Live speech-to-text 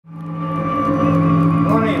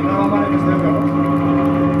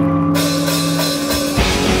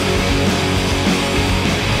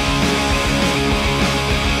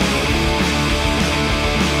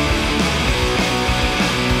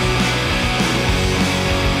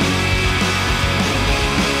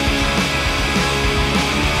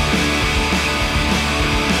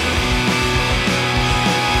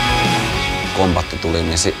Kombatti tuli,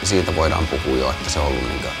 niin siitä voidaan puhua jo, että se on ollut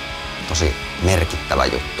niin tosi merkittävä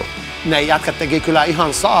juttu. Ne jätkät teki kyllä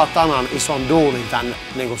ihan saatanan ison duunin tän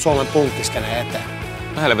niin Suomen punkkiskeneen eteen.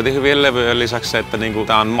 No helvetin hyvien levyjen lisäksi se, että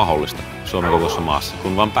tämä on mahdollista Suomen kokoisessa maassa,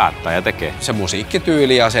 kun vaan päättää ja tekee. Se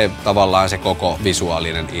musiikkityyli ja se tavallaan se koko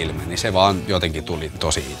visuaalinen ilme, niin se vaan jotenkin tuli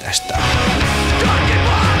tosi itsestään.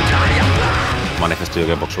 Manifesto,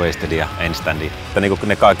 Jokebox, Wasted ja Endstandi.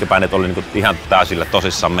 Ne kaikki bändit oli ihan täysillä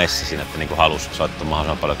tosissaan messissä siinä, että halusi soittaa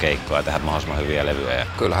mahdollisimman paljon keikkoja ja tehdä mahdollisimman hyviä levyjä.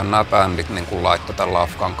 Kyllähän nämä bändit laittoi tämän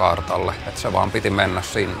Lafkan kartalle, että se vaan piti mennä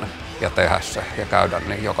sinne ja tehdä se ja käydä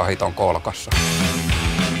niin joka hiton kolkassa.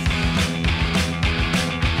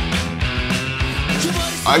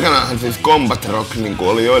 Aikanaan siis Combat Rock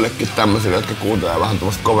oli joillekin tämmöisille, jotka kuuntelevat vähän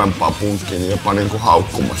tuommoista kovempaa punkkia, niin jopa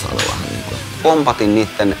haukkumassa vähän. Combatin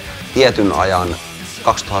niiden tietyn ajan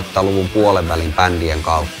 2000-luvun puolenvälin bändien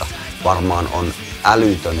kautta varmaan on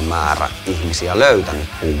älytön määrä ihmisiä löytänyt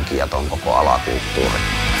punkin ja ton koko alakulttuurin.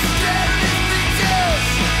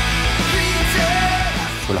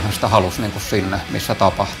 Kyllähän sitä halusi sinne, missä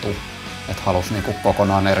tapahtuu. Että halusi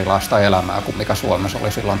kokonaan erilaista elämää kuin mikä Suomessa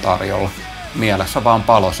oli silloin tarjolla. Mielessä vaan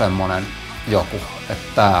palo semmonen joku,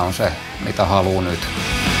 että tää on se, mitä haluu nyt.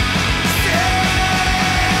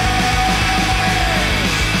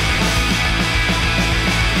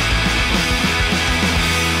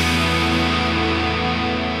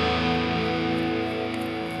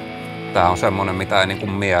 Tää on semmonen, mitä ei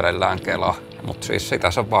mielellään kelaa, mutta siis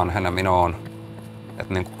sitä se vanheneminen on.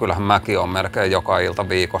 Että kyllähän mäkin on melkein joka ilta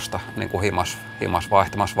viikosta himas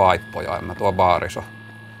vaihtamassa vaippoja, en mä tuo baariso.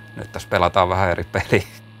 Nyt tässä pelataan vähän eri peliä.